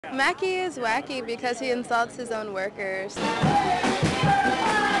Mackey is wacky because he insults his own workers.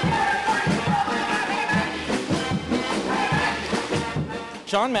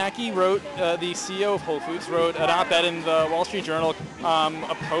 John Mackey wrote, the CEO of Whole Foods, wrote an op-ed in the Wall Street Journal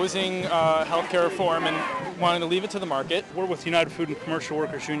opposing healthcare reform and wanting to leave it to the market. We're with United Food and Commercial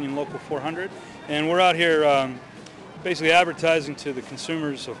Workers Union Local 400, and we're out here basically advertising to the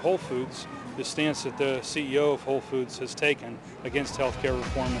consumers of Whole Foods the stance that the CEO of Whole Foods has taken against healthcare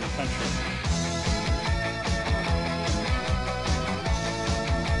reform in the country.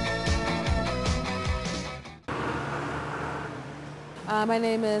 My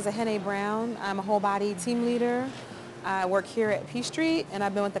name is Ahene Brown. I'm a whole body team leader. I work here at P Street, and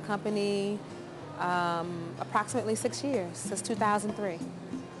I've been with the company approximately 6 years, since 2003.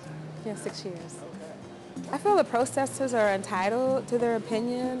 Yeah, 6 years. I feel the protesters are entitled to their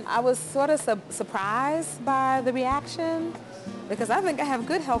opinion. I was sort of surprised by the reaction because I think I have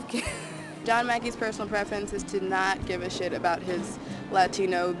good health care. John Mackey's personal preference is to not give a shit about his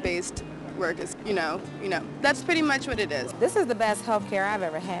Latino-based workers, you know, that's pretty much what it is. This is the best health care I've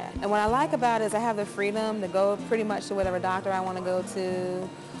ever had. And what I like about it is I have the freedom to go pretty much to whatever doctor I want to go to.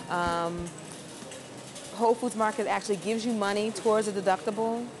 Whole Foods Market actually gives you money towards a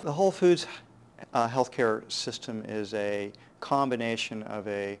deductible. The Whole Foods healthcare system is a combination of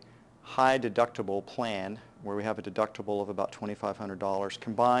a high deductible plan where we have a deductible of about $2,500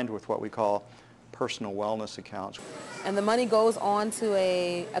 combined with what we call personal wellness accounts. And the money goes on to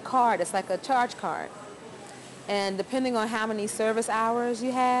a card. It's like a charge card. And depending on how many service hours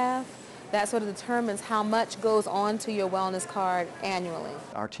you have, that sort of determines how much goes on to your wellness card annually.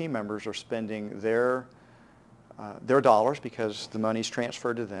 Our team members are spending their dollars because the money's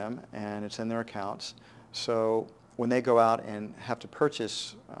transferred to them and it's in their accounts. So when they go out and have to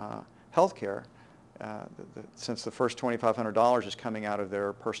purchase health care, since the first $2,500 is coming out of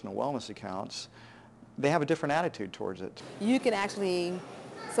their personal wellness accounts, they have a different attitude towards it. You can actually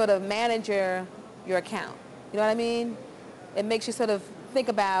sort of manage your account. You know what I mean? It makes you sort of think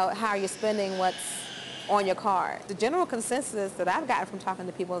about how you're spending what's on your card. The general consensus that I've gotten from talking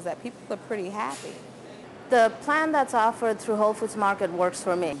to people is that people are pretty happy. The plan that's offered through Whole Foods Market works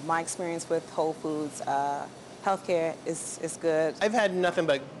for me. My experience with Whole Foods healthcare is good. I've had nothing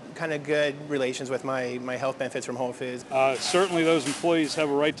but kind of good relations with my health benefits from Whole Foods. Certainly those employees have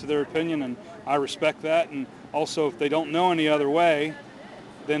a right to their opinion, and I respect that. And also, if they don't know any other way,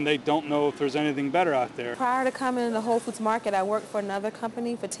 then they don't know if there's anything better out there. Prior to coming to the Whole Foods Market, I worked for another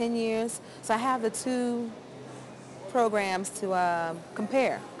company for 10 years, so I have the two programs to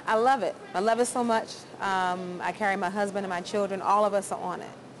compare. I love it. I love it so much. I carry my husband and my children. All of us are on it.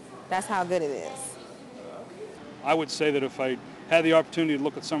 That's how good it is. I would say that if I had the opportunity to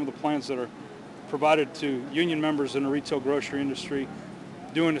look at some of the plans that are provided to union members in the retail grocery industry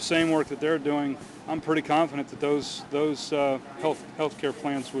doing the same work that they're doing, I'm pretty confident that those health care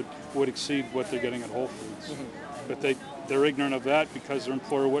plans would exceed what they're getting at Whole Foods. But they're ignorant of that because their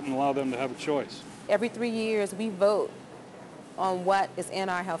employer wouldn't allow them to have a choice. Every 3 years we vote on what is in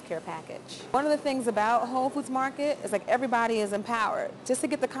our health care package. One of the things about Whole Foods Market is like everybody is empowered. Just to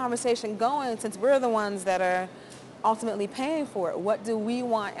get the conversation going, since we're the ones that are ultimately paying for it, what do we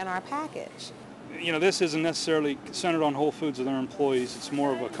want in our package? You know, this isn't necessarily centered on Whole Foods or their employees. It's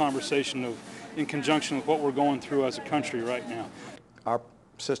more of a conversation in conjunction with what we're going through as a country right now. Our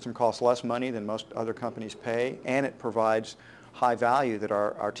system costs less money than most other companies pay, and it provides high value that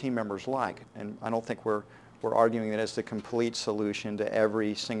our team members like. And I don't think we're arguing that it's the complete solution to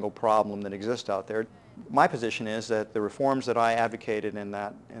every single problem that exists out there. My position is that the reforms that I advocated in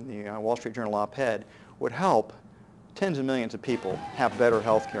the Wall Street Journal op-ed would help tens of millions of people have better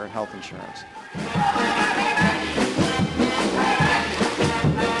health care and health insurance.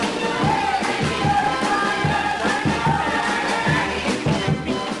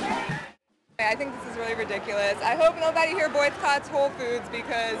 I think this is really ridiculous. I hope nobody here boycotts Whole Foods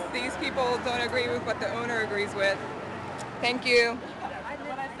because these people don't agree with what the owner agrees with. Thank you.